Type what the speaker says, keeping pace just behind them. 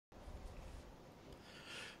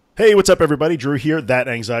Hey, what's up, everybody? Drew here,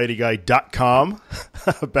 thatanxietyguy.com.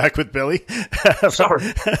 Back with Billy.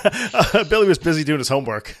 Sorry, Billy was busy doing his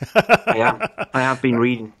homework. I am. I have been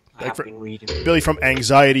reading. I have been reading. Billy from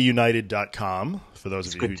anxietyunited.com. For those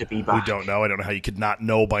It's of you good to be who back. don't know, I don't know how you could not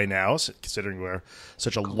know by now, considering we're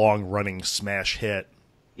such a long-running smash hit,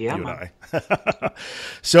 Yeah, you man. and I.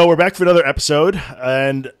 So we're back for another episode,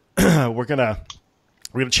 and we're gonna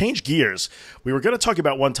change gears. We were gonna talk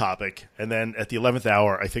about one topic, and then at the 11th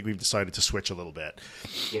hour, I think we've decided to switch a little bit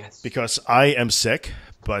Yes. because I am sick.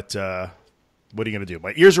 But what are you gonna do?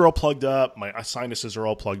 My ears are all plugged up. My sinuses are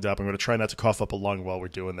all plugged up. I'm gonna try not to cough up a lung while we're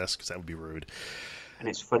doing this because that would be rude. And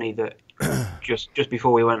it's funny that just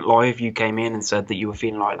before we went live, you came in and said that you were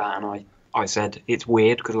feeling like that, and I said it's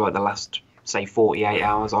weird because like the last say 48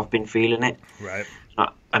 hours, I've been feeling it, Right.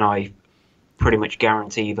 and I pretty much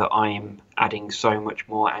guarantee that I am adding so much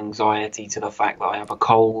more anxiety to the fact that I have a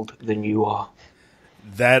cold than you are.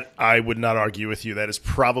 That I would not argue with you. That is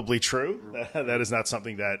probably true. That is not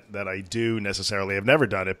something that I do necessarily. I've never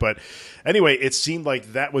done it. But anyway, it seemed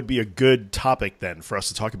like that would be a good topic then for us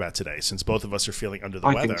to talk about today, since both of us are feeling under the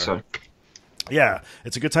I weather. think so. Yeah,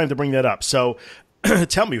 it's a good time to bring that up. So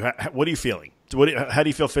tell me, what are you feeling? How do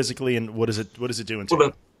you feel physically, and what is it doing to Well,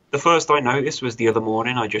 you? the first I noticed was the other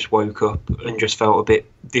morning. I just woke up and just felt a bit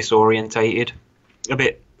disorientated, a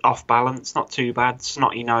bit off balance. Not too bad,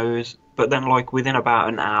 snotty nose. But then, like within about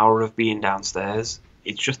an hour of being downstairs,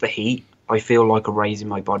 it's just the heat. I feel like a raise in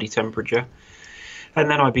my body temperature, and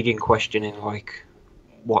then I begin questioning like,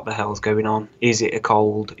 what the hell's going on? Is it a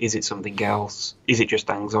cold? Is it something else? Is it just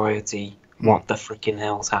anxiety? What the freaking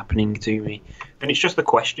hell's happening to me? And it's just the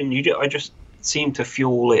question. I just seem to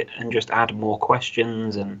fuel it and just add more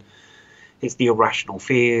questions, and it's the irrational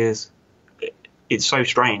fears. It's so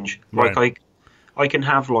strange. Right. Like I can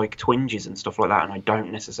have like twinges and stuff like that, and I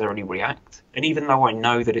don't necessarily react. And even though I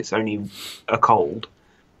know that it's only a cold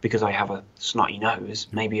because I have a snotty nose,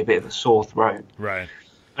 maybe a bit of a sore throat, Right.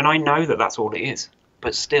 and I know that that's all it is,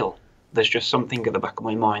 but still, there's just something at the back of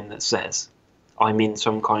my mind that says I'm in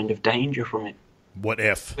some kind of danger from it. What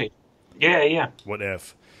if? Yeah, yeah. What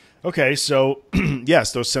if? Okay, so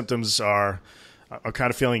yes, those symptoms are. I'm kind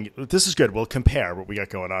of feeling this is good. We'll compare what we got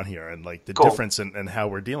going on here and like the Cool. difference and how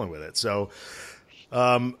we're dealing with it. So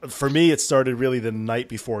for me, it started really the night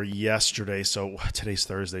before yesterday. So today's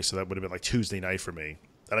Thursday, so that would have been like Tuesday night for me.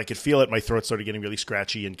 And I could feel it. My throat started getting really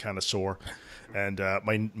scratchy and kind of sore, and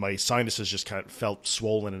my sinuses just kind of felt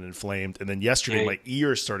swollen and inflamed. And then yesterday, Yeah. my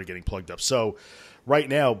ears started getting plugged up. So right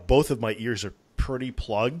now, both of my ears are pretty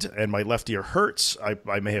plugged, and my left ear hurts.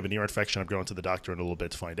 I may have an ear infection. I'm going to the doctor in a little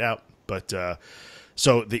bit to find out. But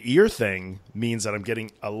so the ear thing means that I'm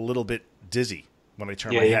getting a little bit dizzy when I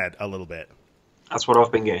turn Yeah, my yeah. head a little bit. That's what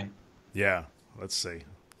I've been getting. Yeah, let's see.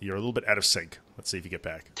 You're a little bit out of sync. Let's see if you get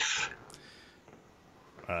back.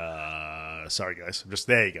 Sorry, guys.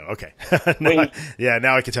 There you go. Okay. Wait. Yeah,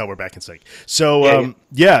 now I can tell we're back in sync. So,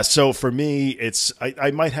 Yeah, so for me, it's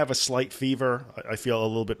I might have a slight fever. I feel a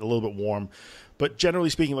little bit warm. But generally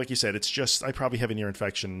speaking, like you said, it's just I probably have an ear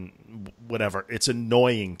infection, whatever. It's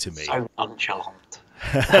annoying to me. So nonchalant.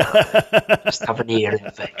 Just have an ear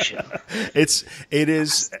infection. It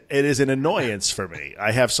is an annoyance for me.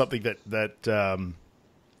 I have something that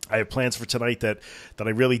I have plans for tonight that I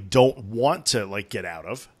really don't want to like get out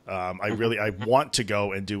of. I want to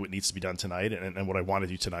go and do what needs to be done tonight and what I want to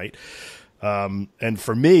do tonight. And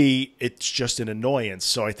for me, it's just an annoyance.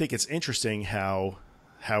 So I think it's interesting how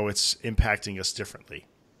it's impacting us differently.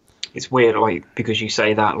 It's weird, like, because you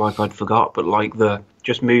say that, like, I'd forgot, but, like,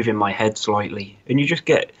 just moving my head slightly, and you just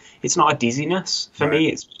get, it's not a dizziness. For Right. me,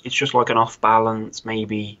 it's just like an off balance,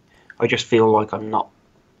 maybe. I just feel like I'm not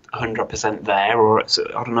 100% there, or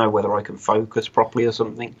I don't know whether I can focus properly or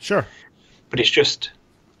something. Sure. But it's just,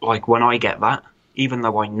 like, when I get that, even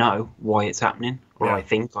though I know why it's happening, or Yeah. I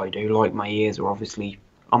think I do, like, my ears are obviously,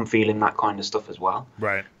 I'm feeling that kind of stuff as well.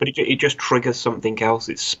 Right. But it just triggers something else.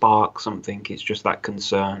 It sparks something. It's just that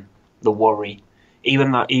concern, the worry.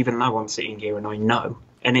 Even though I'm sitting here and I know,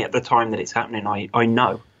 and at the time that it's happening, I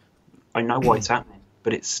know why it's happening.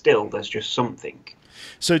 But it's still, there's just something.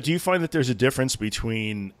 So do you find that there's a difference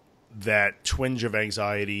between that twinge of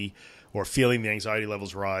anxiety or feeling the anxiety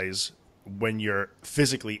levels rise when you're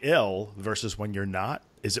physically ill versus when you're not?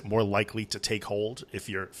 Is it more likely to take hold if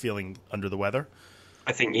you're feeling under the weather?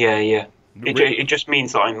 I think, yeah. Re- It just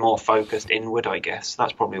means that I'm more focused inward, I guess.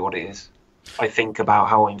 That's probably what it is. I think about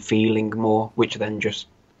how I'm feeling more, which then just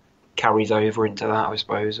carries over into that, I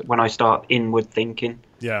suppose. When I start inward thinking,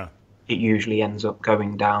 Yeah. it usually ends up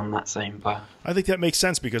going down that same path. I think that makes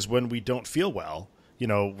sense because when we don't feel well, you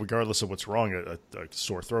know, regardless of what's wrong, a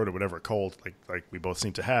sore throat or whatever, a cold, like we both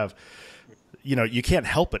seem to have, you know, you can't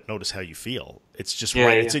help but notice how you feel. It's just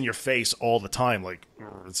right. It's in your face all the time. Like,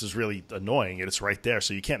 this is really annoying, and it's right there.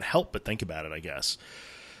 So you can't help but think about it, I guess.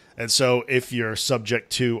 And so if you're subject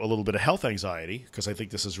to a little bit of health anxiety, because I think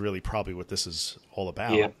this is really probably what this is all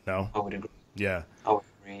about. Yeah, no? I would agree. Yeah. I would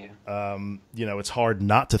agree, yeah. You know, it's hard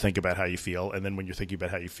not to think about how you feel. And then when you're thinking about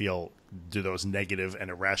how you feel, do those negative and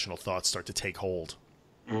irrational thoughts start to take hold?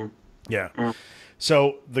 Yeah.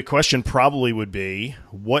 So the question probably would be,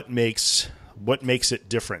 what makes it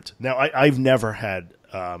different? Now, I've never had,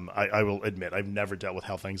 I will admit, I've never dealt with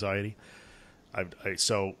health anxiety.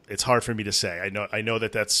 So it's hard for me to say. I know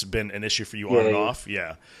that that's been an issue for you on and off.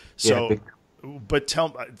 Yeah. So, but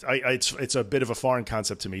it's a bit of a foreign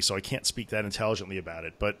concept to me, so I can't speak that intelligently about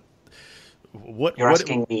it. But you're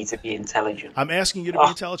asking me to be intelligent. I'm asking you to be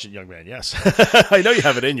intelligent, young man. Yes, I know you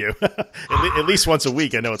have it in you. At least once a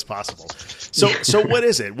week, I know it's possible. So what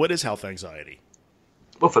is it? What is health anxiety?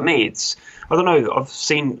 Well, for me, I don't know. I've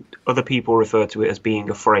seen other people refer to it as being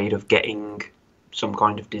afraid of getting some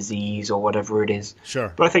kind of disease or whatever it is.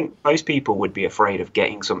 Sure. But I think most people would be afraid of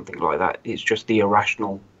getting something like that. It's just the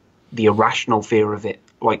irrational fear of it,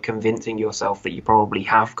 like convincing yourself that you probably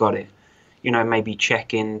have got it. You know, maybe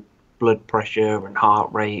checking blood pressure and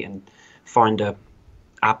heart rate and find a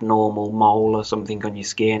abnormal mole or something on your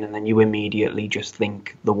skin, and then you immediately just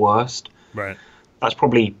think the worst. Right. That's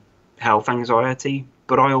probably health anxiety.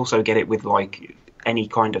 But I also get it with like any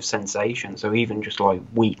kind of sensation. So even just like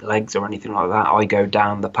weak legs or anything like that, I go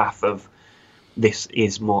down the path of this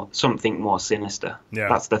is something more sinister. Yeah.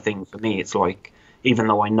 That's the thing for me. It's like, even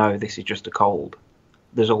though I know this is just a cold,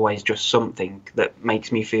 there's always just something that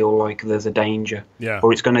makes me feel like there's a danger. Yeah.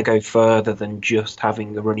 Or it's going to go further than just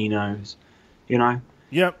having a runny nose, you know?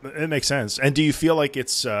 Yeah, it makes sense. And do you feel like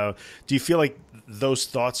those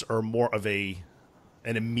thoughts are more of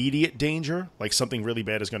an immediate danger, like something really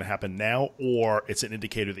bad is going to happen now, or it's an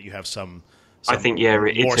indicator that you have some I think,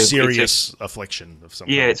 it's more serious affliction of some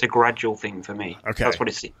Yeah, kind? it's a gradual thing for me. Okay. That's what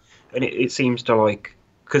it's... And it seems to like...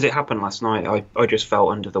 Because it happened last night, I just felt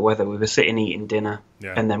under the weather. We were sitting eating dinner,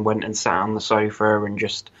 and then went and sat on the sofa and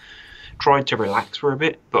just tried to relax for a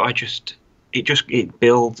bit. But it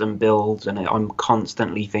builds and builds, and I'm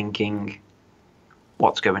constantly thinking,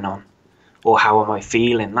 what's going on? Or how am I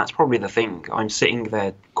feeling? That's probably the thing. I'm sitting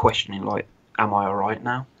there questioning, like, am I all right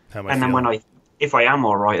now? And then if I am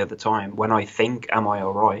all right at the time, when I think, am I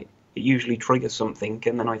all right, it usually triggers something,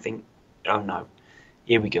 and then I think, oh no,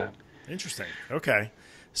 here we go. Interesting. Okay.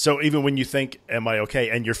 So even when you think, am I okay,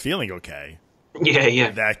 and you're feeling okay.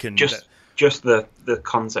 Yeah. That can... Just the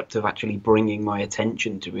concept of actually bringing my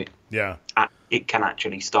attention to it. Yeah. It can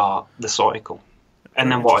actually start the cycle. And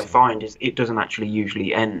then what I find is it doesn't actually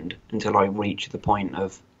usually end until I reach the point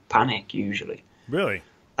of panic, usually. Really?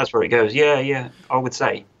 That's where it goes. Yeah. I would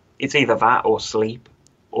say it's either that or sleep,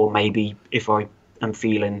 or maybe if I am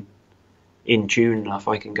feeling in tune enough,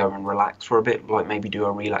 I can go and relax for a bit, like maybe do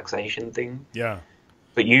a relaxation thing. Yeah.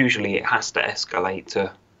 But usually it has to escalate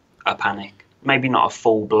to a panic. Maybe not a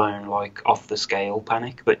full-blown, like, off-the-scale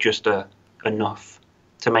panic, but just enough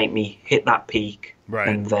to make me hit that peak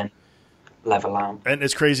and then level out. And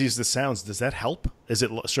as crazy as this sounds, does that help? Is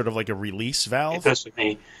it sort of like a release valve? It does for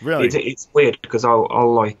me. Really? It's weird because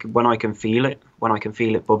I'll like, when I can feel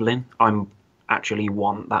it bubbling, I'm actually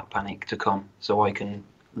want that panic to come so I can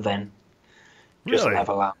then just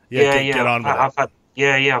level out. Get on with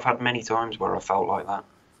it. I've had many times where I felt like that.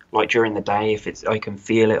 Like during the day, if I can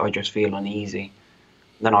feel it, I just feel uneasy.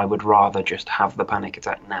 Then I would rather just have the panic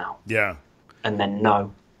attack now. Yeah. And then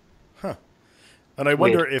no. Huh. And I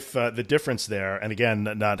wonder if the difference there, and again,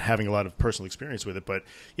 not having a lot of personal experience with it, but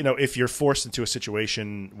you know, if you're forced into a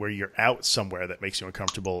situation where you're out somewhere that makes you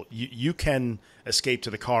uncomfortable, you can escape to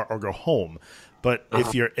the car or go home. But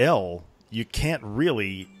if you're ill, you can't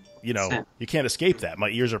really, you can't escape that. My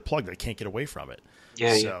ears are plugged. I can't get away from it.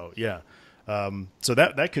 So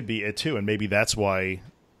that could be it too, and maybe that's why,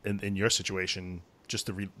 in your situation, just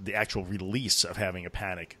the actual release of having a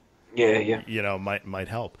panic, might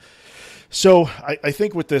help. So I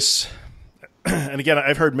think with this, and again,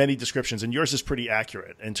 I've heard many descriptions, and yours is pretty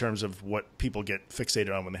accurate in terms of what people get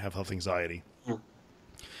fixated on when they have health anxiety.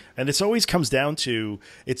 And it always comes down to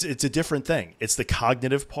it's a different thing. It's the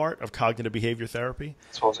cognitive part of cognitive behavior therapy.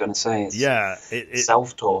 That's what I was going to say. It's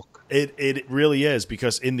self-talk. It really is,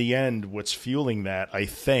 because in the end, what's fueling that, I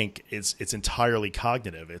think, it's entirely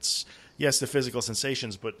cognitive. It's yes, the physical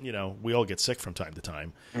sensations, but we all get sick from time to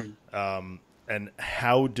time. And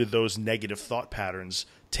how do those negative thought patterns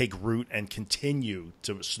take root and continue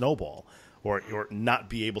to snowball? or not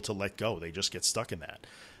be able to let go. They just get stuck in that.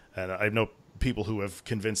 And I know people who have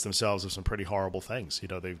convinced themselves of some pretty horrible things. You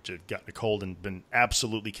know, they've gotten a cold and been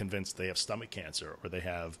absolutely convinced they have stomach cancer, or they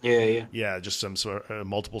have just some sort of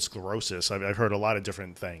multiple sclerosis. I've heard a lot of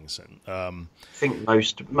different things, and I think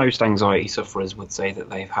most anxiety sufferers would say that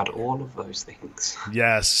they've had all of those things.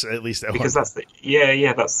 Yes, at least because that's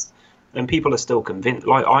that's, and people are still convinced.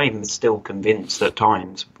 Like, I'm still convinced at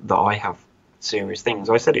times that I have serious things.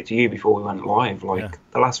 I said it to you before we went live. Like,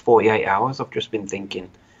 the last 48 hours, I've just been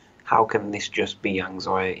thinking, how can this just be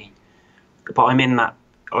anxiety? But I'm in that.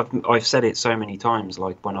 I've said it so many times.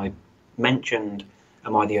 Like, when I mentioned,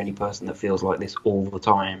 am I the only person that feels like this all the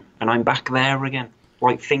time? And I'm back there again,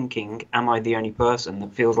 like thinking, am I the only person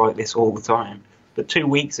that feels like this all the time? But 2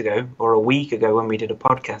 weeks ago, or a week ago when we did a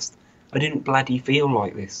podcast, I didn't bloody feel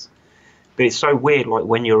like this. But it's so weird, like,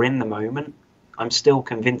 when you're in the moment, I'm still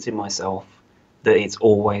convincing myself that it's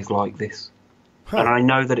always like this. And I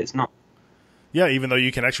know that it's not. Yeah, even though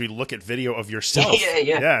you can actually look at video of yourself.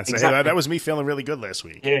 Yeah, and say, exactly. Hey, that was me feeling really good last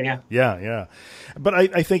week. Yeah. But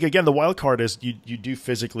I think, again, the wild card is you do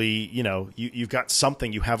physically, you know, you've got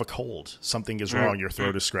something, you have a cold. Something is wrong. Your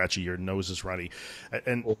throat is scratchy. Your nose is runny.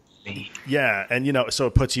 And yeah, and, you know, so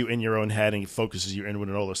it puts you in your own head and focuses you inward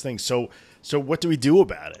and all those things. So what do we do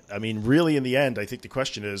about it? I mean, really, in the end, I think the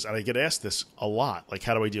question is, and I get asked this a lot, like,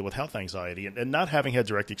 how do I deal with health anxiety? And not having had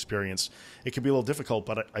direct experience, it can be a little difficult,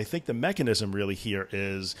 but I think the mechanism really here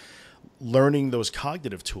is learning those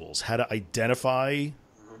cognitive tools, how to identify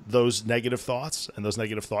those negative thoughts and those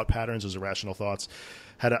negative thought patterns, those irrational thoughts,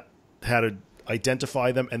 how to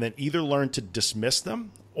identify them, and then either learn to dismiss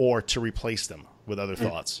them or to replace them with other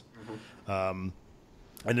thoughts.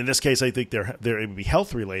 And in this case, I think it would be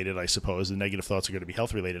health related. I suppose the negative thoughts are going to be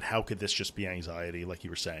health related. How could this just be anxiety, like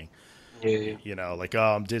you were saying? Yeah. You know, like,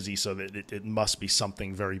 oh, I'm dizzy, so that it must be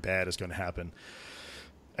something very bad is going to happen.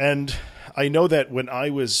 And I know that when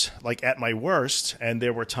I was, like, at my worst, and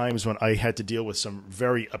there were times when I had to deal with some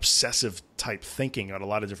very obsessive type thinking on a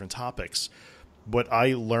lot of different topics, what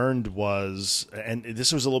I learned was, and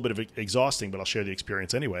this was a little bit of exhausting, but I'll share the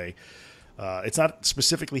experience anyway. It's not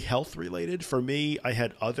specifically health related. For me, I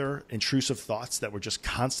had other intrusive thoughts that were just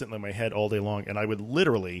constantly in my head all day long. And I would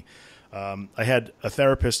literally, I had a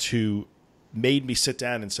therapist who made me sit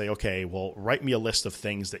down and say, okay, well, write me a list of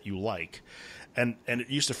things that you like. And it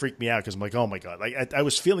used to freak me out because I'm like, oh my God, I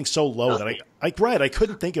was feeling so low that I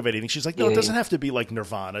couldn't think of anything. She's like, no, it doesn't have to be like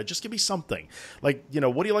Nirvana. Just give me something. Like, you know,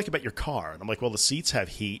 what do you like about your car? And I'm like, well, the seats have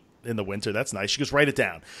heat in the winter. That's nice. She goes, write it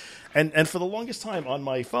down. And for the longest time on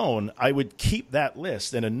my phone, I would keep that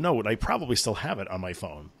list in a note. I probably still have it on my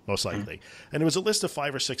phone, most likely. And it was a list of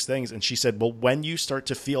 5 or 6 things. And she said, well, when you start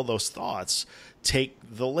to feel those thoughts, take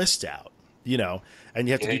the list out, you know, and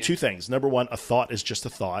you have to do 2 things. Number 1, a thought is just a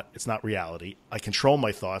thought. It's not reality. I control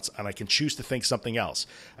my thoughts and I can choose to think something else.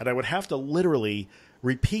 And I would have to literally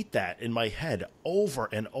repeat that in my head over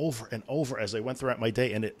and over and over as I went throughout my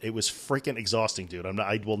day. And it was freaking exhausting, dude.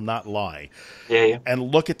 I will not lie.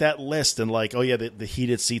 And look at that list and like, oh yeah, the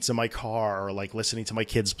heated seats in my car, or like listening to my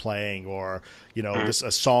kids playing, or, you know, a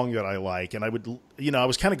song that I like. And I would, you know, I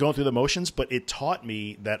was kind of going through the motions, but it taught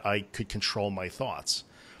me that I could control my thoughts.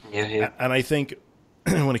 And I think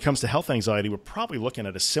when it comes to health anxiety, we're probably looking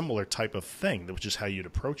at a similar type of thing, which is how you'd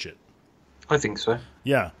approach it. I think so.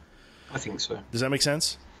 Yeah. I think so. Does that make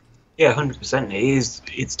sense? Yeah, 100%. It is.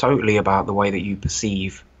 It's totally about the way that you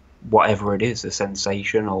perceive whatever it is, a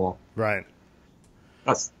sensation or... Right.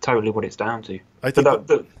 That's totally what it's down to. I think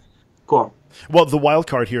go on. Well, the wild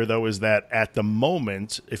card here, though, is that at the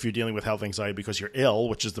moment, if you're dealing with health anxiety because you're ill,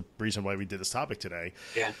 which is the reason why we did this topic today,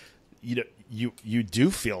 you know, you do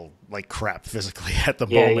feel like crap physically at the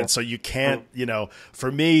moment. So you can't, you know,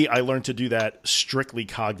 for me, I learned to do that strictly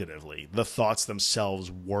cognitively. The thoughts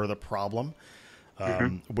themselves were the problem.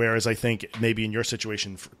 Whereas I think maybe in your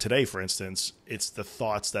situation today, for instance, it's the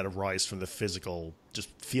thoughts that arise from the physical, just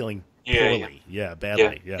feeling poorly.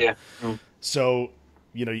 Badly. So,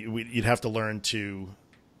 you know, you'd have to learn to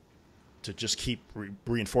just keep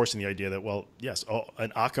reinforcing the idea that, well, yes,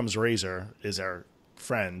 an Occam's razor is our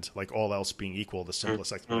friend, like all else being equal, the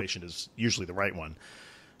simplest explanation is usually the right one.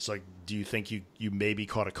 So, like, do you think you maybe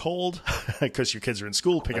caught a cold because your kids are in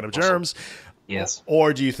school picking up germs? Yes.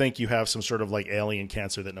 Or do you think you have some sort of like alien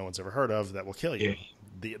cancer that no one's ever heard of that will kill you?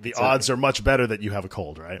 The odds are much better that you have a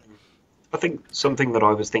cold, right? I think something that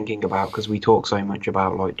I was thinking about, because we talk so much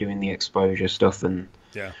about like doing the exposure stuff and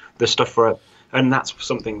the stuff for it, and that's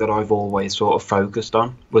something that I've always sort of focused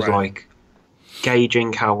on was like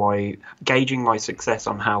gauging my success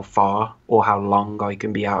on how far or how long I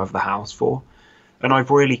can be out of the house for. And I've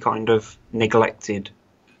really kind of neglected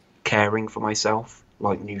caring for myself,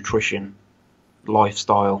 like nutrition,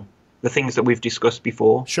 lifestyle, the things that we've discussed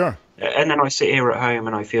before. Sure. And then I sit here at home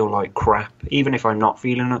and I feel like crap, even if I'm not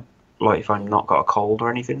feeling it, like if I'm not got a cold or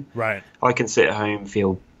anything. Right. I can sit at home,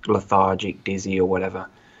 feel lethargic, dizzy or whatever.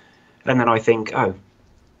 And then I think, oh,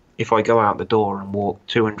 if I go out the door and walk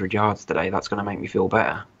 200 yards today, that's going to make me feel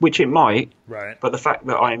better, which it might. Right. But the fact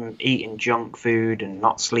that I'm eating junk food and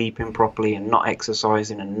not sleeping properly and not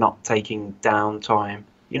exercising and not taking downtime,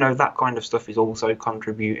 that kind of stuff is also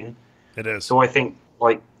contributing. It is. So I think,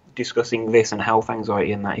 like, discussing this and health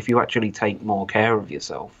anxiety and that, if you actually take more care of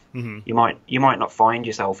yourself, you might not find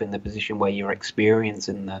yourself in the position where you're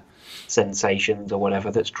experiencing the sensations or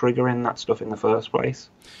whatever that's triggering that stuff in the first place.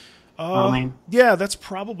 I mean, yeah, that's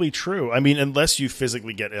probably true. I mean, unless you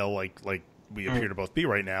physically get ill, like we appear to both be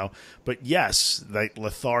right now. But yes, like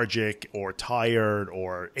lethargic or tired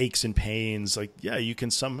or aches and pains, like, yeah, you can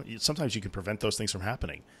sometimes you can prevent those things from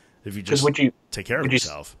happening if you just take care of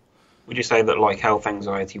yourself. Would you say that, like, health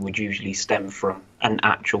anxiety would usually stem from an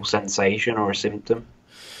actual sensation or a symptom?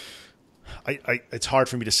 It's hard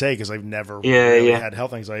for me to say because I've never had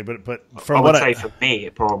health anxiety, but from I would say for me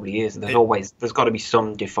it probably is. There's got to be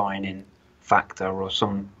some defining factor or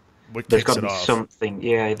there's got to be something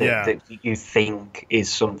that you think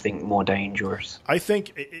is something more dangerous. I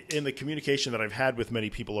think in the communication that I've had with many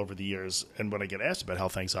people over the years, and when I get asked about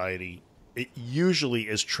health anxiety, it usually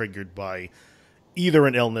is triggered by either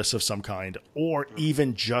an illness of some kind or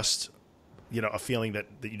even just a feeling that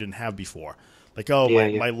you didn't have before. Like,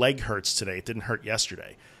 my leg hurts today. It didn't hurt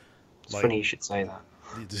yesterday. It's funny you should say that.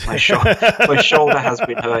 My shoulder has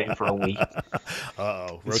been hurting for a week.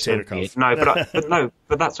 Uh-oh, rotator cuff. No,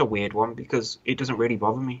 but that's a weird one because it doesn't really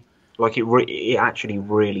bother me. Like, it actually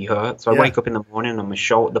really hurts. I wake up in the morning and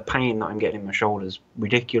the pain that I'm getting in my shoulder is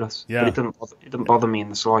ridiculous. Yeah. But it doesn't bother me in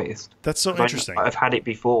the slightest. That's so interesting. I've had it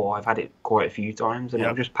before. I've had it quite a few times, and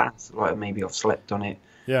it'll just pass. Like, maybe I've slept on it.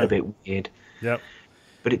 Yeah. A bit weird. Yep.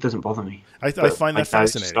 But it doesn't bother me. I find that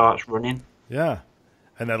fascinating. Starts running. Yeah.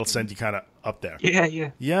 And that'll send you kind of up there.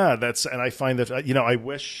 Yeah. Yeah, and I find that, I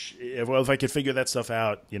wish, if I could figure that stuff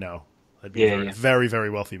out, I'd be a very,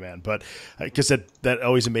 very wealthy man. But because that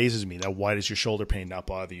always amazes me. Now, why does your shoulder pain not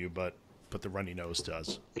bother you, but the runny nose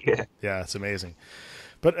does? Yeah. Yeah, it's amazing.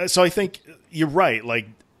 But so I think you're right. Like,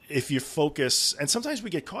 if you focus, and sometimes we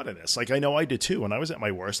get caught in this. Like, I know I did too. When I was at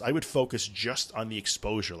my worst, I would focus just on the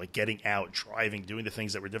exposure, like getting out, driving, doing the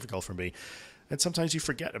things that were difficult for me. And sometimes you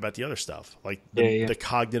forget about the other stuff. Like the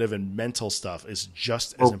cognitive and mental stuff is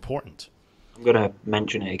just as important. I'm going to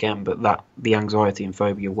mention it again, but the anxiety and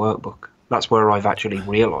phobia workbook, that's where I've actually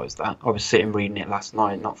realised that. I was sitting reading it last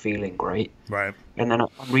night, not feeling great. Right. And then I'm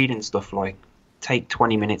reading stuff like, take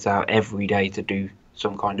 20 minutes out every day to do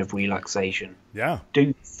some kind of relaxation. Yeah.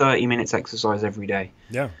 Do 30 minutes exercise every day.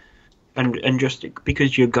 Yeah. And just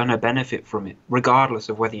because you're going to benefit from it, regardless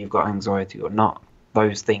of whether you've got anxiety or not,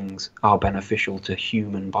 those things are beneficial to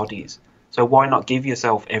human bodies. So why not give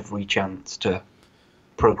yourself every chance to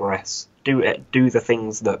progress? Do the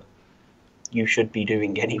things that you should be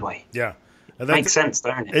doing anyway. Yeah. It makes sense,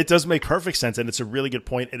 don't it? It does make perfect sense, and it's a really good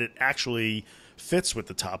point, and it actually fits with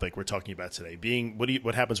the topic we're talking about today. Being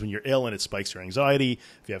what happens when you're ill and it spikes your anxiety,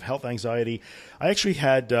 if you have health anxiety. I actually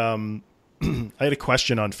had I had a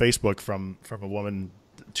question on Facebook from a woman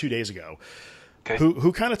 2 days ago. Okay.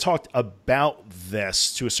 Who kind of talked about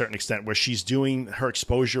this to a certain extent, where she's doing her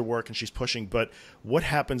exposure work and she's pushing, but what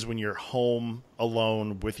happens when you're home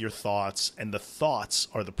alone with your thoughts, and the thoughts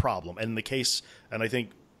are the problem? And in the case, and I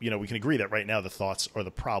think, we can agree that right now the thoughts are the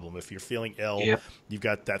problem. If you're feeling ill, you've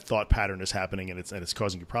got that thought pattern is happening and it's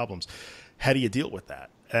causing you problems. How do you deal with that?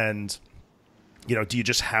 And do you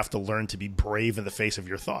just have to learn to be brave in the face of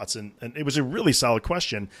your thoughts? And it was a really solid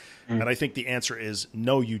question. And I think the answer is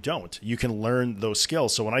no, you don't. You can learn those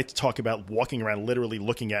skills. So when I talk about walking around literally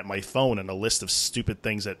looking at my phone and a list of stupid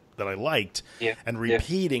things that I liked and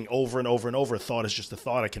repeating over and over and over, a thought is just a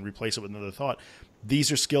thought, I can replace it with another thought.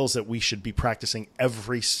 These are skills that we should be practicing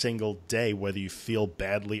every single day, whether you feel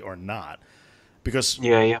badly or not. Because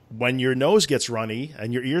when your nose gets runny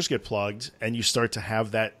and your ears get plugged and you start to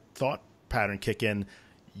have that thought pattern kick in,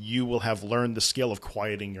 you will have learned the skill of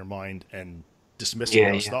quieting your mind and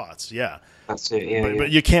dismissing those thoughts. Yeah, that's it.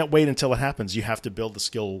 But you can't wait until it happens. You have to build the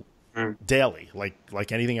skill daily,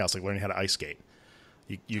 like anything else, like learning how to ice skate.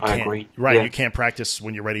 You can't, I agree. Right, Yeah. you can't practice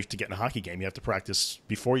when you're ready to get in a hockey game. You have to practice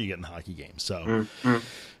before you get in the hockey game. So,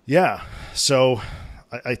 yeah. So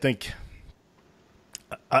I think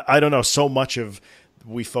I don't know. So much of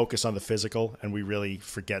we focus on the physical, and we really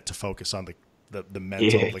forget to focus on the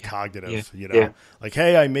mental, the cognitive. Like,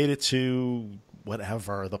 hey, I made it to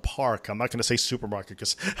whatever, the park. I'm not going to say supermarket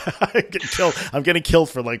because I'm getting killed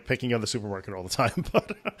for like picking on the supermarket all the time.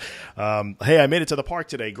 But hey, I made it to the park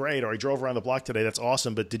today. Great. Or I drove around the block today. That's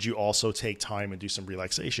awesome. But did you also take time and do some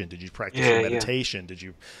relaxation? Did you practice your meditation? Did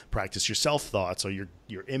you practice your self thoughts or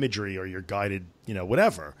your imagery or your guided,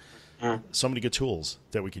 whatever? So many good tools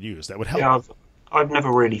that we could use that would help. Yeah, I've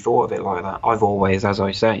never really thought of it like that. I've always, as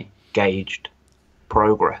I say, gauged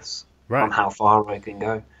progress on how far I can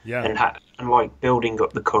go. Yeah. And like building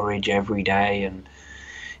up the courage every day. And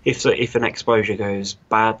if an exposure goes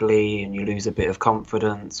badly and you lose a bit of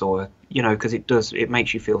confidence, or because it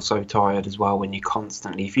makes you feel so tired as well when you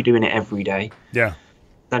constantly, if you're doing it every day,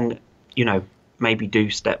 then maybe do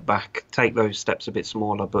step back, take those steps a bit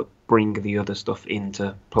smaller, but bring the other stuff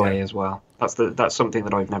into play as well. That's something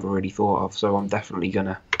that I've never really thought of. So I'm definitely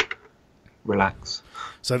gonna relax.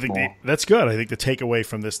 So I think that's good. I think the takeaway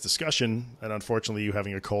from this discussion, and unfortunately you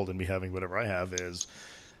having a cold and me having whatever I have, is,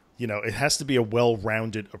 it has to be a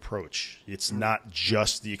well-rounded approach. It's not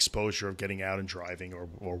just the exposure of getting out and driving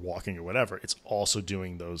or walking or whatever. It's also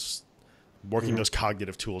doing working those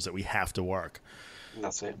cognitive tools that we have to work.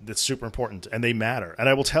 That's it. That's super important, and they matter. And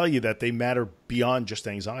I will tell you that they matter beyond just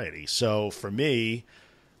anxiety. So for me,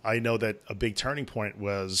 I know that a big turning point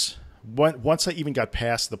was once I even got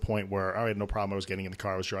past the point where I had no problem. I was getting in the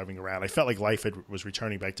car, I was driving around. I felt like life was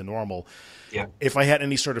returning back to normal. Yeah. If I had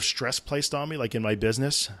any sort of stress placed on me, like in my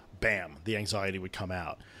business, bam, the anxiety would come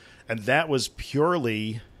out. And that was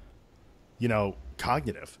purely,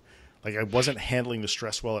 cognitive. Like I wasn't handling the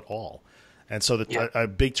stress well at all. And so a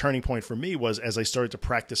big turning point for me was as I started to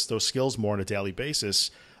practice those skills more on a daily basis,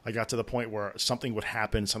 I got to the point where something would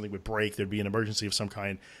happen, something would break, there'd be an emergency of some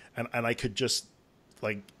kind, and I could just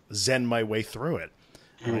like zen my way through it.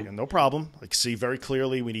 Like, no problem. Like, see very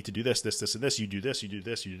clearly, we need to do this, this, this, and this. You do this, you do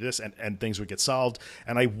this, you do this, and things would get solved,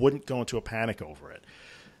 and I wouldn't go into a panic over it.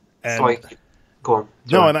 And go on.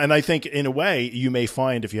 No, and I think in a way you may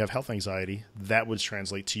find if you have health anxiety, that would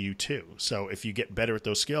translate to you too. So if you get better at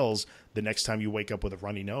those skills, the next time you wake up with a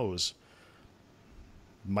runny nose,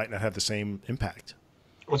 might not have the same impact.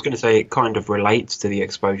 I was going to say it kind of relates to the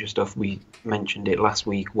exposure stuff. We mentioned it last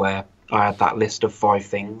week where I had that list of 5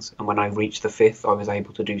 things, and when I reached the 5th, I was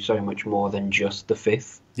able to do so much more than just the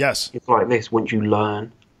 5th. Yes. It's like this. Once you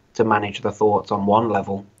learn to manage the thoughts on one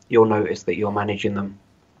level, you'll notice that you're managing them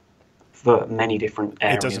for many different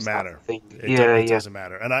areas. It doesn't matter. It doesn't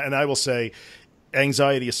matter. And I will say,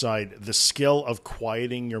 anxiety aside, the skill of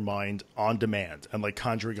quieting your mind on demand and like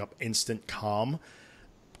conjuring up instant calm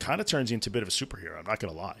kind of turns you into a bit of a superhero. I'm not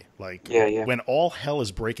going to lie. Like when all hell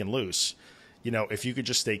is breaking loose, if you could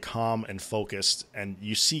just stay calm and focused and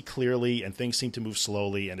you see clearly and things seem to move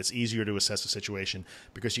slowly and it's easier to assess a situation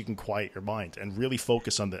because you can quiet your mind and really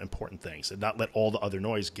focus on the important things and not let all the other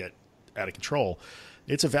noise get out of control.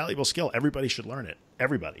 It's a valuable skill. Everybody should learn it.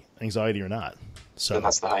 Everybody, anxiety or not. So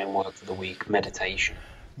that's the homework for the week, meditation.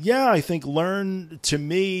 Yeah, I think learn, to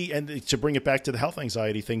me, and to bring it back to the health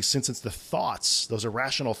anxiety thing, since it's the thoughts, those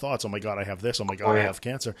irrational thoughts, oh my God, I have this, oh my God, I have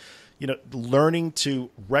cancer, learning to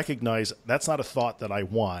recognize that's not a thought that I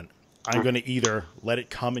want. I'm going to either let it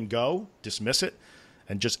come and go, dismiss it,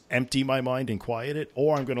 and just empty my mind and quiet it,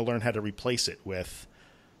 or I'm going to learn how to replace it with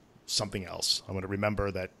something else. I'm going to remember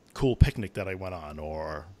that cool picnic that I went on,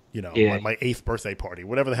 or my 8th birthday party,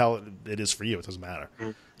 whatever the hell it is for you, it doesn't matter.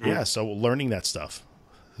 Yeah, so learning that stuff.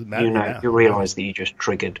 You realize that you just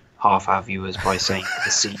triggered half our viewers by saying the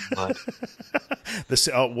C word.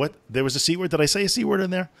 What? There was a C word? Did I say a C word in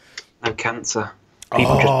there? No, cancer.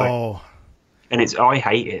 People just and I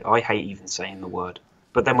hate it. I hate even saying the word.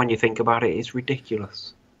 But then when you think about it, it's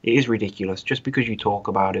ridiculous. It is ridiculous. Just because you talk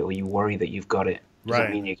about it or you worry that you've got it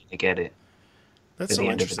doesn't mean you're going to get it. That's so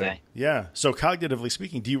interesting. Yeah. So cognitively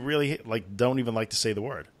speaking, do you really don't even like to say the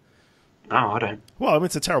word? No, I don't. Well, I mean,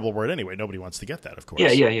 it's a terrible word anyway. Nobody wants to get that, of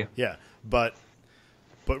course. Yeah. But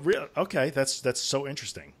okay, that's so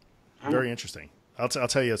interesting. Very interesting. I'll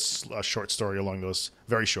tell you a short story along those.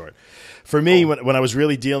 Very short. For me, when I was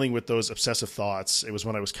really dealing with those obsessive thoughts, it was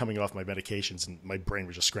when I was coming off my medications and my brain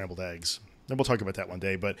was just scrambled eggs. And we'll talk about that one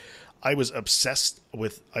day. But I was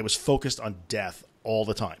I was focused on death all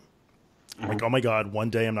the time. I'm like, oh my God, one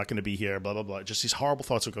day I'm not going to be here, blah, blah, blah. Just these horrible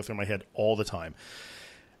thoughts would go through my head all the time.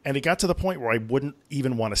 And it got to the point where I wouldn't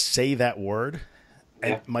even want to say that word.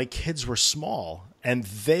 And my kids were small, and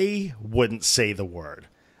they wouldn't say the word.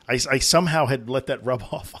 I somehow had let that rub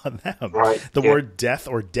off on them. Right. The word death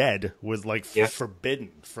or dead was like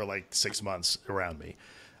forbidden for like 6 months around me.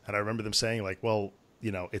 And I remember them saying like, well,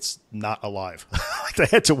 it's not alive. Like I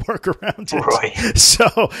had to work around it. Right.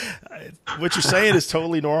 So what you're saying is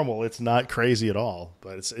totally normal. It's not crazy at all,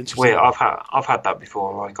 but it's interesting. Weird. I've had that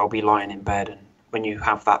before. Like I'll be lying in bed, and when you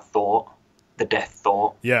have that thought, the death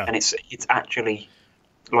thought, Yeah. and it's actually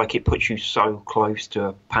like it puts you so close to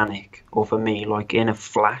a panic. Or for me, like in a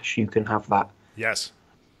flash, you can have that. Yes.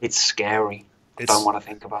 It's scary. I don't want to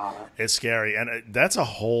think about it. It's scary, and that's a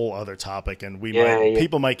whole other topic. And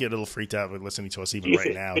people might get a little freaked out with listening to us even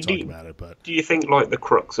right now talking about it. But do you think like the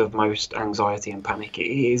crux of most anxiety and panic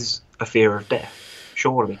is a fear of death?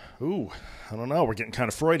 Surely. Ooh, I don't know. We're getting kind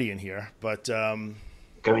of Freudian here, but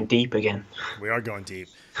going deep again. We are going deep.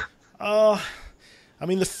 I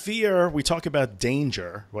mean, the fear, we talk about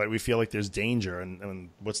danger, right? We feel like there's danger, and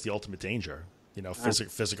what's the ultimate danger? You know,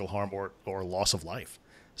 physical harm or loss of life.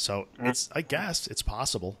 So I guess it's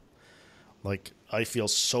possible. Like, I feel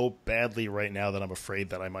so badly right now that I'm afraid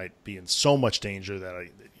that I might be in so much danger that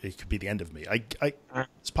it could be the end of me.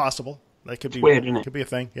 It's possible. That could be weird, isn't it? Could be a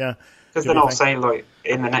thing, yeah. Because then I'll say, like,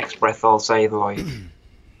 in the next breath, I'll say, like,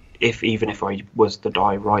 even if I was to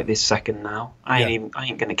die right this second now, I ain't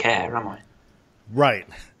going to care, am I? Right.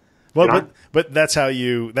 Well, You know? but that's how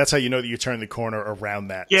you know that you turn the corner around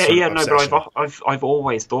that. Yeah, sort of yeah, no, obsession. but I've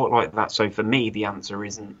always thought like that. So for me, the answer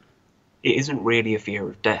isn't really a fear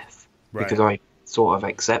of death, Right. because I sort of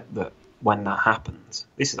accept that when that happens,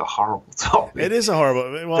 this is a horrible topic. It is a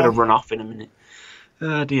horrible. I'm Well, gonna run off in a minute.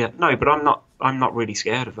 Dear, no, but I'm not really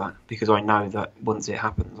scared of that, because I know that once it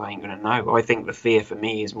happens, I ain't gonna know. I think the fear for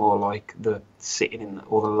me is more like the sitting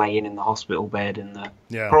or the laying in the hospital bed, and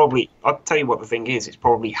probably. I'll tell you what the thing is. It's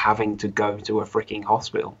probably having to go to a freaking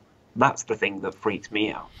hospital. That's the thing that freaks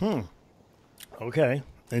me out. Okay,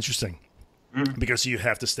 interesting. Because you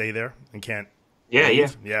have to stay there and can't. Yeah,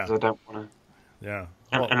 leave? yeah. 'Cause I don't want to. Yeah.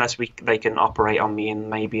 Unless they can operate on me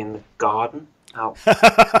maybe in the garden. Out.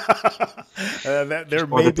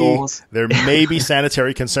 There may be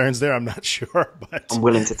sanitary concerns there. I'm not sure, but I'm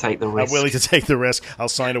willing to take the risk. I'm willing to take the risk. I'll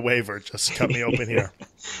sign a waiver. Just cut me open here.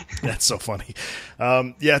 That's so funny.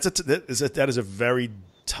 Yeah, that is a very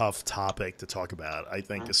tough topic to talk about. I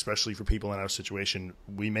think, especially for people in our situation,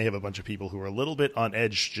 we may have a bunch of people who are a little bit on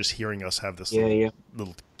edge just hearing us have this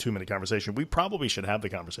little 2-minute conversation. We probably should have the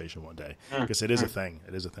conversation one day, because it is a thing.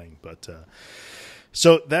 It is a thing, but.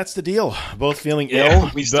 So that's the deal. Both feeling ill.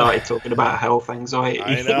 We started talking about health anxiety.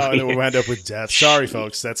 I know, and then we wound up with death. Sorry,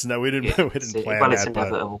 folks. We didn't plan that. It's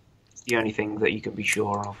inevitable. It's the only thing that you can be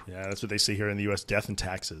sure of. Yeah, that's what they say here in the U.S. Death and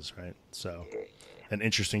taxes, right? So, and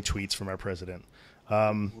interesting tweets from our president.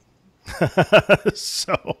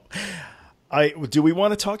 So, do we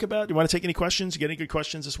want to talk about? Do you want to take any questions? You get any good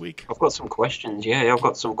questions this week? I've got some questions. Yeah, I've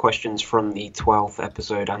got some questions from the 12th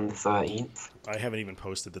episode and the 13th. I haven't even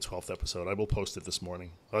posted the 12th episode. I will post it this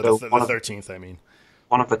morning. Oh, So the 13th, I mean.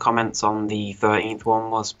 One of the comments on the 13th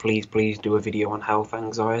one was, please do a video on health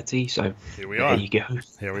anxiety. So here we are. There you go.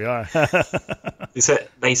 Here we are.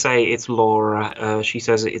 They say it's Laura. She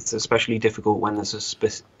says it's especially difficult when there's a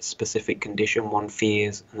specific condition one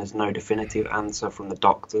fears and there's no definitive answer from the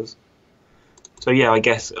doctors. So yeah, I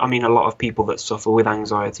guess, I mean, a lot of people that suffer with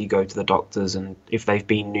anxiety go to the doctors, and if they've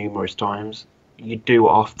been numerous times, you do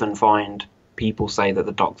often find people say that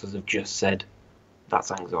the doctors have just said that's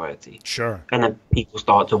anxiety. Sure. And then people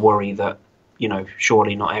start to worry that,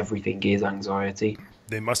 surely not everything is anxiety.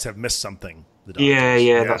 They must have missed something. The doctors.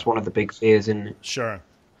 Yeah, that's one of the big fears, isn't it? Sure.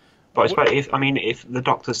 But especially if the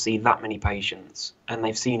doctors see that many patients, and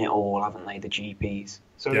they've seen it all, haven't they, the GPs?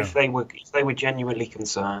 So if they were genuinely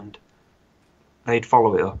concerned, they'd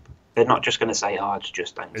follow it up. They're not just going to say, it's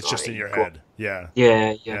just anxiety. It's just in your head. Yeah.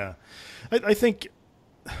 Yeah. I think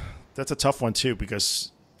that's a tough one, too,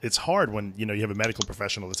 because it's hard when, you have a medical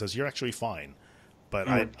professional that says, you're actually fine. But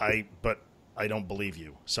I don't believe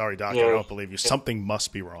you. Sorry, doctor, I don't believe you. Something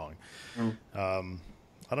must be wrong. I don't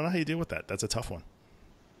know how you deal with that. That's a tough one.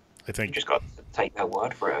 I think you just got to take their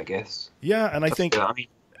word for it, I guess. Yeah, and I think...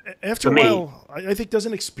 After a while, I think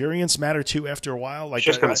doesn't experience matter too? After a while, like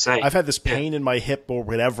just gonna say, I've had this pain in my hip or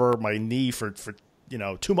whatever, my knee for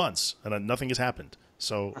 2 months, and nothing has happened.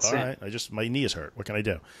 So all right, my knee is hurt. What can I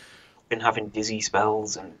do? Been having dizzy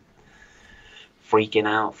spells and freaking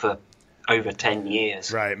out for over 10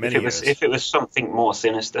 years. Right, many years. If it was something more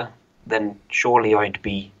sinister, then surely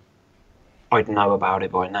I'd know about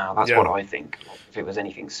it by now. That's what I think. If it was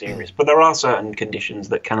anything serious, but there are certain conditions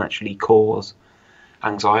that can actually cause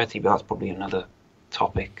anxiety, but that's probably another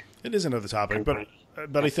topic. It is another topic, but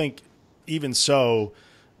I think even so,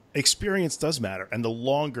 experience does matter, and the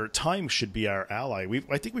longer time should be our ally.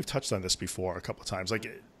 I think we've touched on this before a couple of times.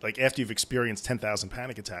 Like after you've experienced 10,000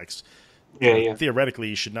 panic attacks, Yeah, yeah. Theoretically,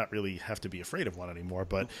 you should not really have to be afraid of one anymore.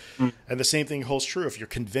 But and the same thing holds true if you're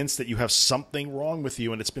convinced that you have something wrong with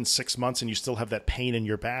you, and it's been 6 months, and you still have that pain in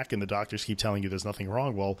your back, and the doctors keep telling you there's nothing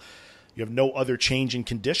wrong. Well, you have no other change in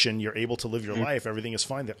condition. You're able to live your life. Everything is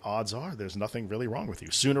fine. The odds are there's nothing really wrong with you.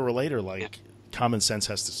 Sooner or later, common sense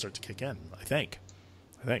has to start to kick in. I think.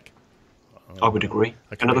 I would agree.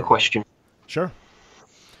 Another question. Sure.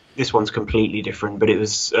 This one's completely different, but it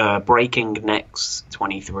was Breaking Necks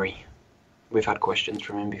 23. We've had questions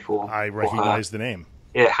from him before. I recognize the name.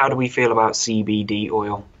 Yeah, how do we feel about CBD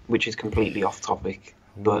oil, which is completely off topic,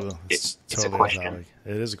 but it's totally a question.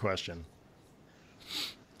 It is a question.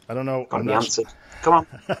 I don't know. Got the answer. Come on.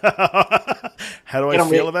 How do I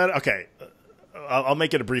feel about it? Okay, I'll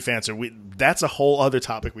make it a brief answer. That's a whole other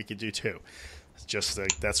topic we could do too. It's just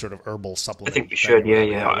that sort of herbal supplement. I think we should.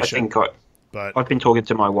 But I've been talking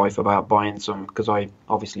to my wife about buying some because I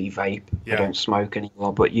obviously vape. I don't smoke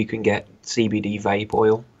anymore, but you can get CBD vape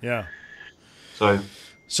oil. Yeah. So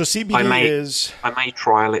CBD I may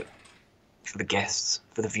trial it for the guests,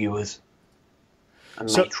 for the viewers. I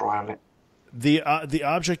may trial it. The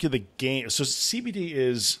object of the game. So CBD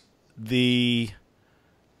is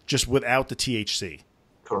just without the THC.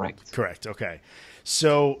 Correct. Okay.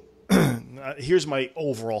 So here's my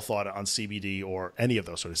overall thought on CBD or any of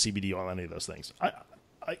those sort of CBD oil, any of those things.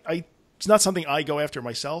 It's not something I go after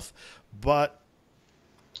myself, but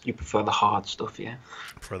you prefer the hard stuff, yeah?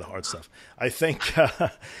 I prefer the hard stuff. I think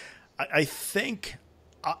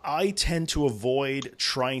I tend to avoid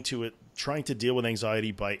trying to deal with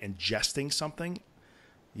anxiety by ingesting something.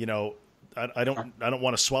 You know, I don't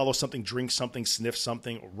want to swallow something, drink something, sniff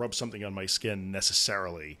something, or rub something on my skin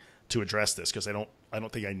necessarily to address this because I don't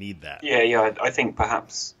think I need that. Yeah. I think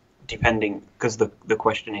perhaps depending, because the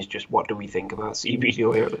question is just what do we think about CBD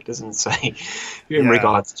oil? It doesn't say in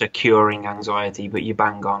regards to curing anxiety, but you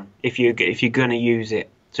bang on. If you're going to use it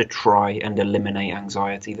to try and eliminate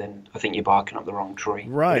anxiety, then I think you're barking up the wrong tree.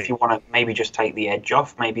 Right. But if you want to maybe just take the edge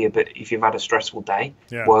off, maybe a bit, if you've had a stressful day,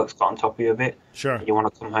 work's got on top of you a bit. Sure. And you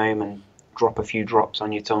want to come home and drop a few drops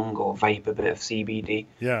on your tongue or vape a bit of CBD.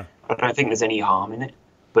 Yeah. I don't think there's any harm in it,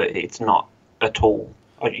 but it's not a tool.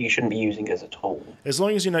 You shouldn't be using it as a tool. As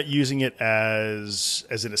long as you're not using it as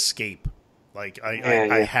an escape. Like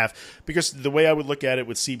I have, because the way I would look at it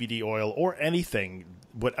with CBD oil or anything,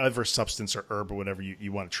 whatever substance or herb or whatever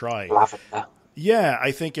you want to try. Lavender. Yeah,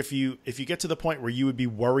 I think if you get to the point where you would be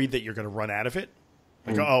worried that you're going to run out of it,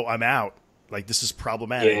 like, oh, I'm out. Like, this is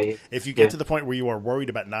problematic. Yeah. If you get to the point where you are worried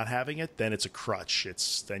about not having it, then it's a crutch.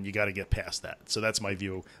 Then you got to get past that. So that's my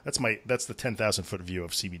view. That's the 10,000-foot view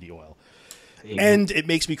of CBD oil. Yeah. And it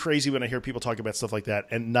makes me crazy when I hear people talk about stuff like that.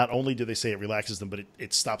 And not only do they say it relaxes them, but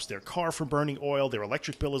it stops their car from burning oil. Their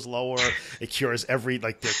electric bill is lower. It cures their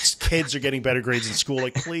kids are getting better grades in school.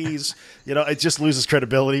 Like, please, it just loses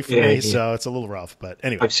credibility for me. Yeah. So it's a little rough. But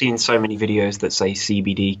anyway, I've seen so many videos that say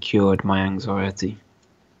CBD cured my anxiety.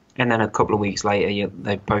 And then a couple of weeks later,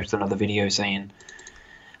 they post another video saying,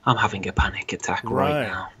 I'm having a panic attack right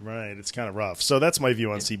now. Right. It's kind of rough. So that's my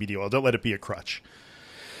view on CBD oil. Don't let it be a crutch.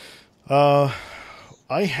 I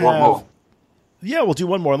have one more. Yeah, we'll do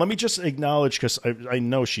one more. Let me just acknowledge, because I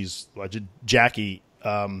know she's Jackie.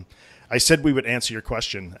 I said we would answer your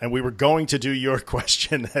question, and we were going to do your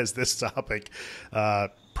question as this topic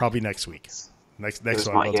probably next week.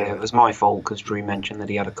 Next one. It was my fault because Drew mentioned that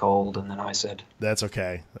he had a cold, and then I said that's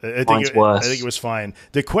okay. Mine's worse. I think it was fine.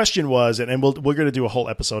 The question was, and we're going to do a whole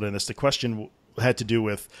episode on this. The question had to do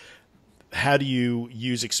with how do you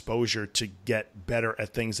use exposure to get better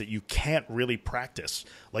at things that you can't really practice,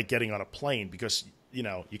 like getting on a plane, because you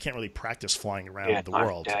can't really practice flying around the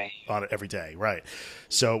world on it every day, right?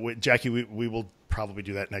 So, Jackie, we will probably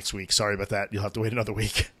do that next week. Sorry about that. You'll have to wait another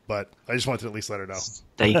week, but I just wanted to at least let her know.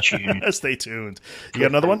 Stay tuned. Stay tuned. You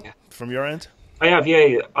got another one from your end? I have,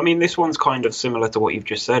 yeah. I mean, this one's kind of similar to what you've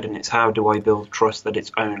just said, and it's how do I build trust that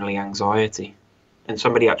it's only anxiety? And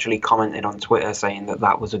somebody actually commented on Twitter saying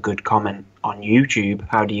that was a good comment on YouTube.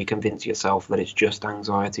 How do you convince yourself that it's just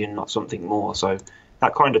anxiety and not something more? So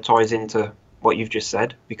that kind of ties into what you've just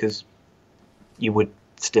said, because you would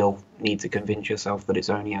still need to convince yourself that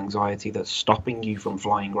it's only anxiety that's stopping you from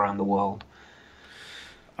flying around the world.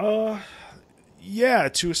 Yeah,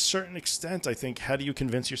 to a certain extent, I think. How do you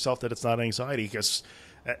convince yourself that it's not anxiety? Because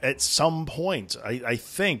at some point, I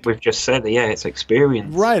think we've just said that, it's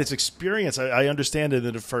experience. Right, it's experience. I understand it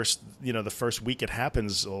in the first week it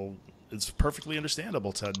happens. It's perfectly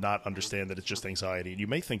understandable to not understand that it's just anxiety. You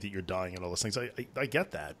may think that you're dying and all those things. I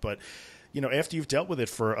get that, but after you've dealt with it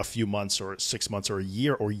for a few months or 6 months or a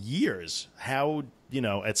year or years, how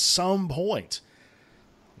at some point,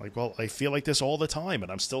 Like, well, I feel like this all the time,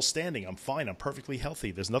 and I'm still standing. I'm fine. I'm perfectly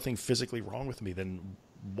healthy. There's nothing physically wrong with me. Then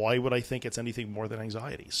why would I think it's anything more than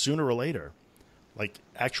anxiety? Sooner or later, like,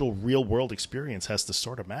 actual real world experience has to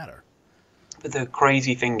sort of matter. But the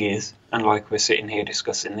crazy thing is, and like we're sitting here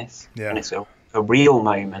discussing this, Yeah. and it's a real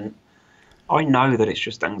moment, I know that it's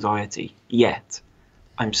just anxiety, yet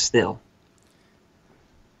I'm still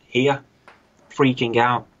here, freaking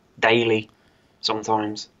out daily,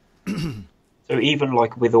 sometimes. So even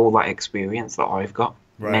like with all that experience that I've got,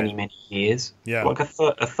 Right. many years, Yeah. like a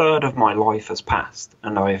third of my life has passed,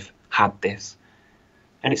 and I've had this,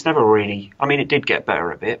 and it's never really. I mean, it did get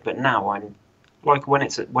better a bit, but now I'm like when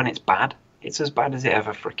it's bad, it's as bad as it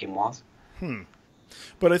ever freaking was.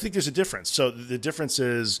 But I think there's a difference. So the difference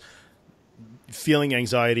is feeling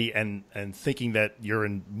anxiety and thinking that you're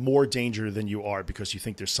in more danger than you are because you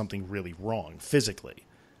think there's something really wrong physically.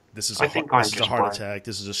 This is I a think I'm this is a just heart worried. attack.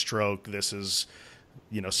 This is a stroke. This is,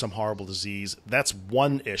 some horrible disease. That's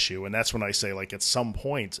one issue, and that's when I say, like, at some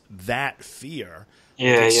point that fear,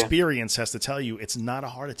 Yeah, the yeah. experience has to tell you it's not a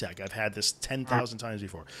heart attack. I've had this 10,000 times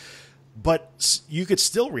before. But you could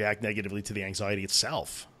still react negatively to the anxiety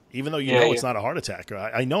itself, even though you know it's not a heart attack. Or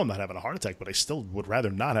I know I'm not having a heart attack, but I still would rather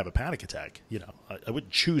not have a panic attack. I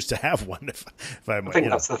wouldn't choose to have one if I'm. I think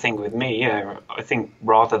that's the thing with me. Yeah, I think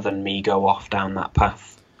rather than me go off down that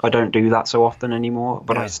path, I don't do that so often anymore.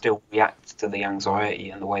 But Yeah. I still react to the anxiety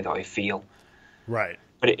and the way that I feel. Right.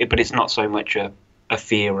 But it's not so much a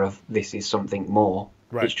fear of this is something more.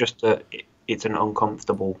 Right. It's just it's an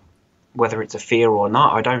uncomfortable. Whether it's a fear or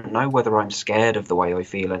not, I don't know whether I'm scared of the way I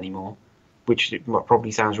feel anymore, which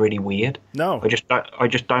probably sounds really weird. No. I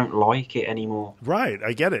just don't like it anymore. Right.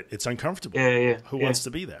 I get it. It's uncomfortable. Yeah. Who wants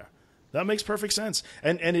to be there? That makes perfect sense.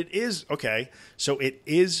 And it is, okay, so it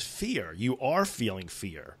is fear. You are feeling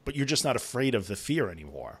fear, but you're just not afraid of the fear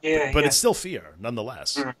anymore. But it's still fear,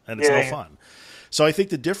 nonetheless, and it's no fun. So I think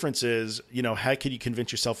the difference is, how can you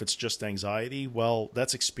convince yourself it's just anxiety? Well,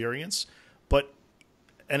 that's experience.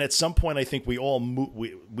 And at some point, I think we all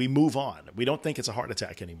we move on. We don't think it's a heart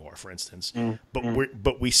attack anymore, for instance,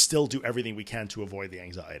 but we still do everything we can to avoid the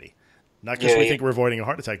anxiety. Not because we think we're avoiding a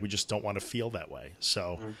heart attack. We just don't want to feel that way.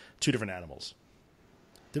 So, two different animals.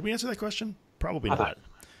 Did we answer that question? Probably not.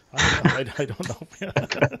 I don't know.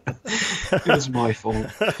 It was my fault.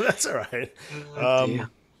 That's all right.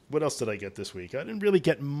 What else did I get this week? I didn't really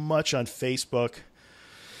get much on Facebook.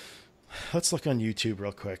 Let's look on YouTube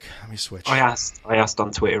real quick. Let me switch. I asked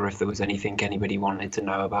on Twitter if there was anything anybody wanted to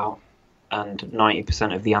know about, and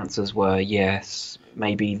 90% of the answers were yes,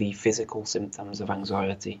 maybe the physical symptoms of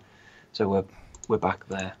anxiety. So we're back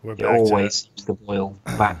there. It always seems to boil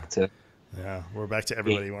back to. Yeah, we're back to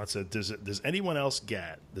everybody wants to. Does anyone else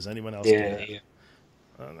get? Does anyone else get? Yeah.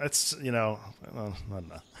 That's I don't know.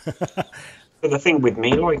 But the thing with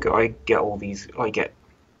me, like I get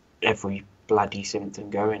every bloody symptom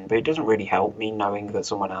going, but it doesn't really help me knowing that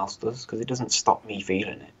someone else does because it doesn't stop me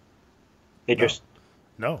feeling it. I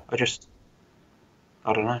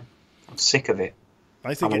don't know. I'm sick of it.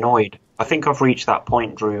 I'm annoyed. I think I've reached that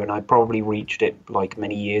point, Drew, and I probably reached it like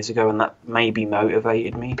many years ago, and that maybe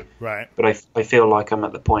motivated me. Right. But I feel like I'm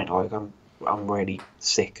at the point like I'm really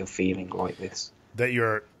sick of feeling like this. That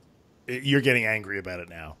you're getting angry about it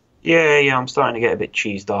now. Yeah. I'm starting to get a bit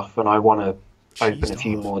cheesed off, and I want to open a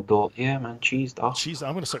few more doors. Yeah, man, cheesed off.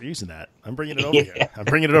 I'm going to start using that. I'm bringing it over here. I'm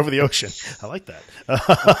bringing it over the ocean. I like that.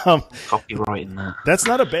 Copywriting that. That's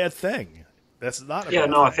not a bad thing. That's not a bad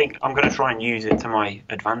thing. I think I'm going to try and use it to my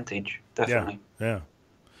advantage, definitely.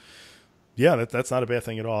 Yeah, that's not a bad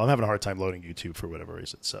thing at all. I'm having a hard time loading YouTube for whatever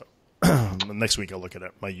reason. So next week I'll look at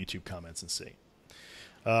my YouTube comments and see.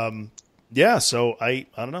 So I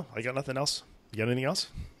don't know. I got nothing else. You got anything else?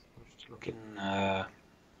 Just looking.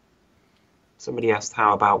 Somebody asked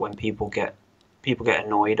how about when people get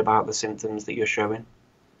annoyed about the symptoms that you're showing.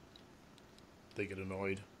 They get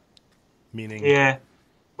annoyed. Meaning? Yeah.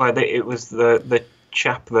 Well, it was the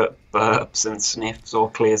chap that burps and sniffs or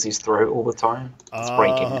clears his throat all the time. It's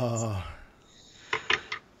breaking it.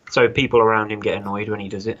 So people around him get annoyed when he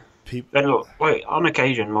does it. Then look, like, on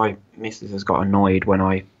occasion, my missus has got annoyed when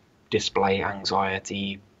I display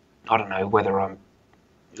anxiety. I don't know whether I'm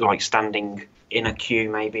like standing in a queue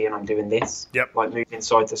maybe and I'm doing this, like moving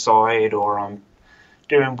side to side, or I'm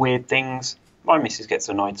doing weird things. My missus gets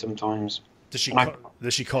annoyed sometimes. Does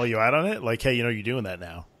she call you out on it? Like, hey, you're doing that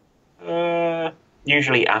now?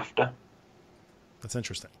 Usually after. That's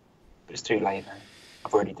interesting. But it's too late now.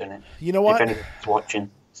 I've already done it. You know what? If anyone's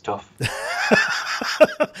watching, it's tough.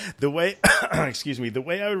 The way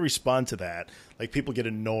I would respond to that, like people get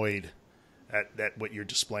annoyed at what you're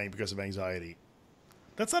displaying because of anxiety.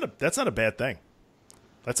 That's not a bad thing.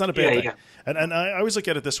 That's not a bad thing. Yeah. And I always look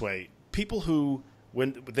at it this way: people who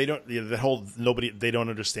when they don't the whole they don't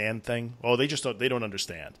understand thing. Oh, they don't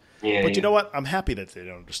understand. Yeah, but you know what? I'm happy that they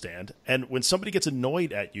don't understand. And when somebody gets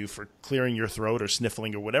annoyed at you for clearing your throat or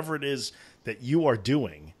sniffling or whatever it is that you are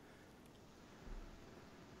doing.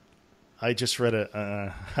 I just read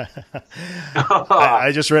I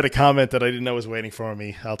just read a comment that I didn't know was waiting for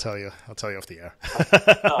me. I'll tell you off the air.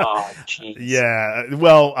 Oh, jeez. Yeah.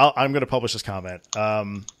 Well, I'm going to publish this comment.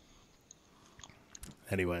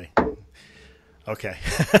 Anyway. Okay.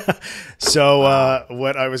 So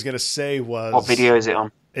what I was going to say was... What video is it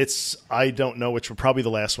on? I don't know which one. Probably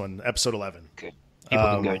the last one, episode 11. Okay. People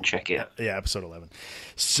can go and check it. Yeah, episode 11.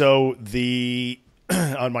 So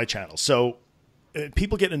on my channel. So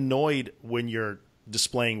people get annoyed when you're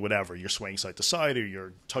displaying whatever. You're swaying side to side, or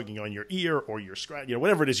you're tugging on your ear, or you're scratching,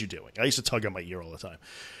 whatever it is you're doing. I used to tug on my ear all the time.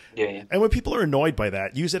 Yeah. And when people are annoyed by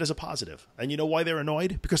that, use it as a positive. And you know why they're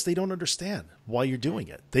annoyed? Because they don't understand why you're doing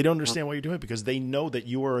it. They don't understand why you're doing it because they know that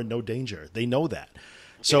you are in no danger. They know that.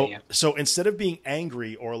 So instead of being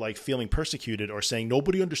angry or like feeling persecuted or saying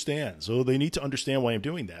nobody understands, they need to understand why I'm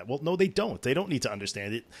doing that. Well, no, they don't. They don't need to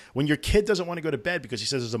understand it. When your kid doesn't want to go to bed because he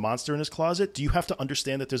says there's a monster in his closet, do you have to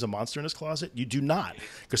understand that there's a monster in his closet? You do not,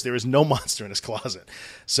 because there is no monster in his closet.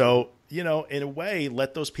 So, in a way,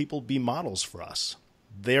 let those people be models for us.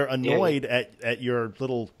 They're annoyed at your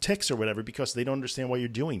little tics or whatever because they don't understand why you're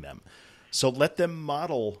doing them. So let them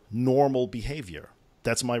model normal behavior.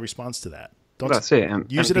 That's my response to that. That's it.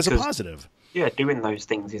 Use it as a positive. Yeah, doing those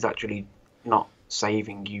things is actually not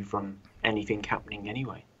saving you from anything happening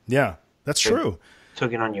anyway. Yeah, that's true.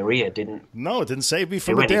 Tugging on your ear didn't... No, it didn't save me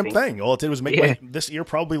from a damn thing. All it did was make this ear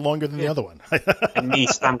probably longer than the other one. And me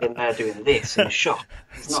standing there doing this in shock.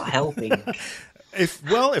 It's not helping.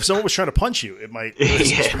 If someone was trying to punch you, it might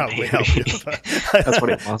probably help you. That's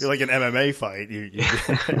what it was. You're like an MMA fight.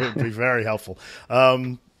 It would be very helpful.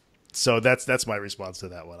 So that's my response to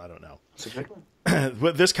that one. I don't know.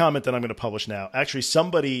 With this comment that I'm going to publish now, actually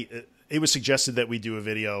it was suggested that we do a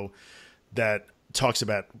video that talks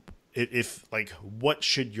about what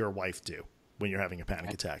should your wife do when you're having a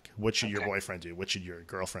panic attack? What should your boyfriend do? What should your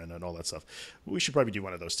girlfriend and all that stuff? We should probably do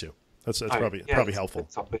one of those too. That's probably helpful.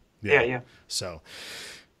 Yeah. So,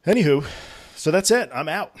 anywho, so that's it. I'm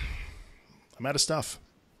out. I'm out of stuff.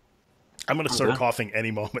 I'm going to start coughing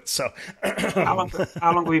any moment. So, how long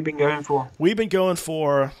have we been going for? We've been going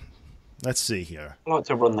for, let's see here. I like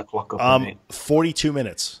to run the clock up. 42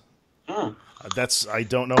 minutes. I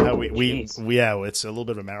don't know how it's a little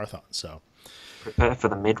bit of a marathon. So, prepare for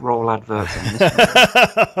the mid-roll adverts.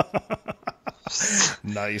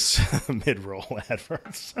 Nice mid-roll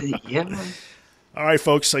adverts. Yeah, man. All right,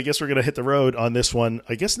 folks. I guess we're going to hit the road on this one.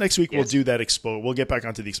 I guess next week we'll do that We'll get back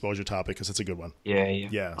onto the exposure topic because it's a good one.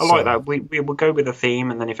 Yeah. I like that. We will go with a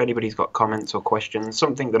theme, and then if anybody's got comments or questions,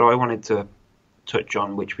 something that I wanted to touch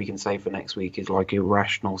on, which we can say for next week, is like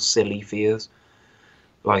irrational, silly fears.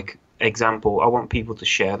 Like, example, I want people to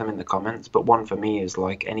share them in the comments, but one for me is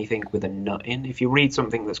like anything with a nut in. If you read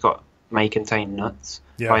something that's may contain nuts,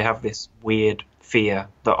 I have this weird fear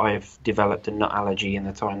that I've developed a nut allergy in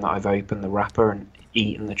the time that I've opened the wrapper and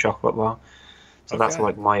eaten the chocolate bar. So that's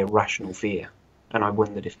like my irrational fear. And I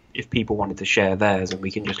wondered if people wanted to share theirs, and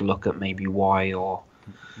we can just look at maybe why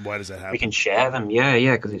does that happen? We can share them.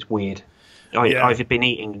 Yeah, because it's weird. I've been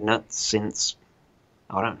eating nuts since,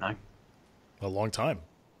 I don't know. A long time.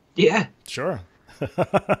 Yeah. Sure.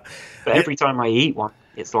 But every time I eat one,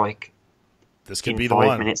 it's like, this could in be the one.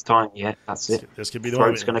 5 minutes time, that's it. This could be the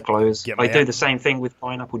Throat's one. going to close. I do the same thing with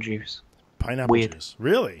pineapple juice. Pineapple juice?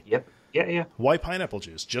 Really? Yep. Yeah. Why pineapple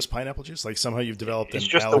juice? Just pineapple juice? Like somehow you've developed an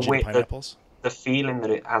just allergy to pineapples? The feeling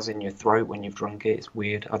that it has in your throat when you've drunk it, it's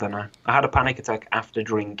weird. I don't know. I had a panic attack after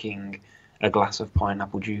drinking a glass of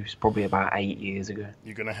pineapple juice probably about 8 years ago.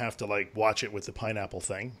 You're going to have to watch it with the pineapple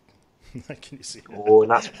thing. Can you see that? Oh,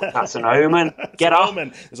 that's an omen. Get off.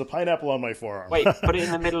 Omen. There's a pineapple on my forearm. Wait, put it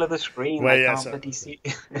in the middle of the screen. Can you see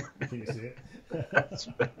it?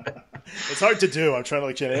 It's hard to do. I'm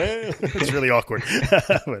trying to it's really awkward.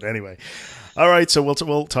 But anyway. All right, so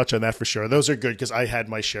we'll touch on that for sure. Those are good because I had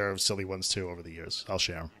my share of silly ones too over the years. I'll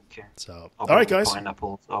share them. Okay. So, all right, guys.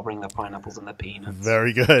 I'll bring the pineapples and the peanuts.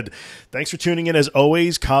 Very good. Thanks for tuning in as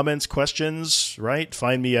always. Comments, questions, right?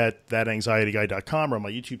 Find me at thatanxietyguy.com or on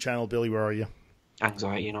my YouTube channel. Billy, where are you?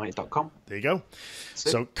 anxietyunited.com. There you go.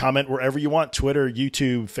 So comment wherever you want. Twitter,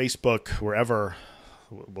 YouTube, Facebook, wherever.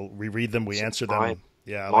 We read them. We answer them.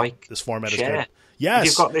 Yeah, like this format share. Is good. Yes. If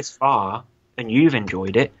you've got this far and you've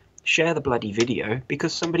enjoyed it, share the bloody video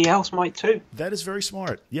because somebody else might too. That is very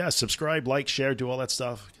smart. Yeah, subscribe, like, share, do all that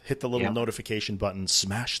stuff. Hit the little notification button.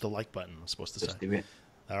 Smash the like button, I'm supposed to say. Just do it.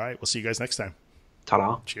 All right. We'll see you guys next time.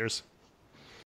 Ta-da. Cheers.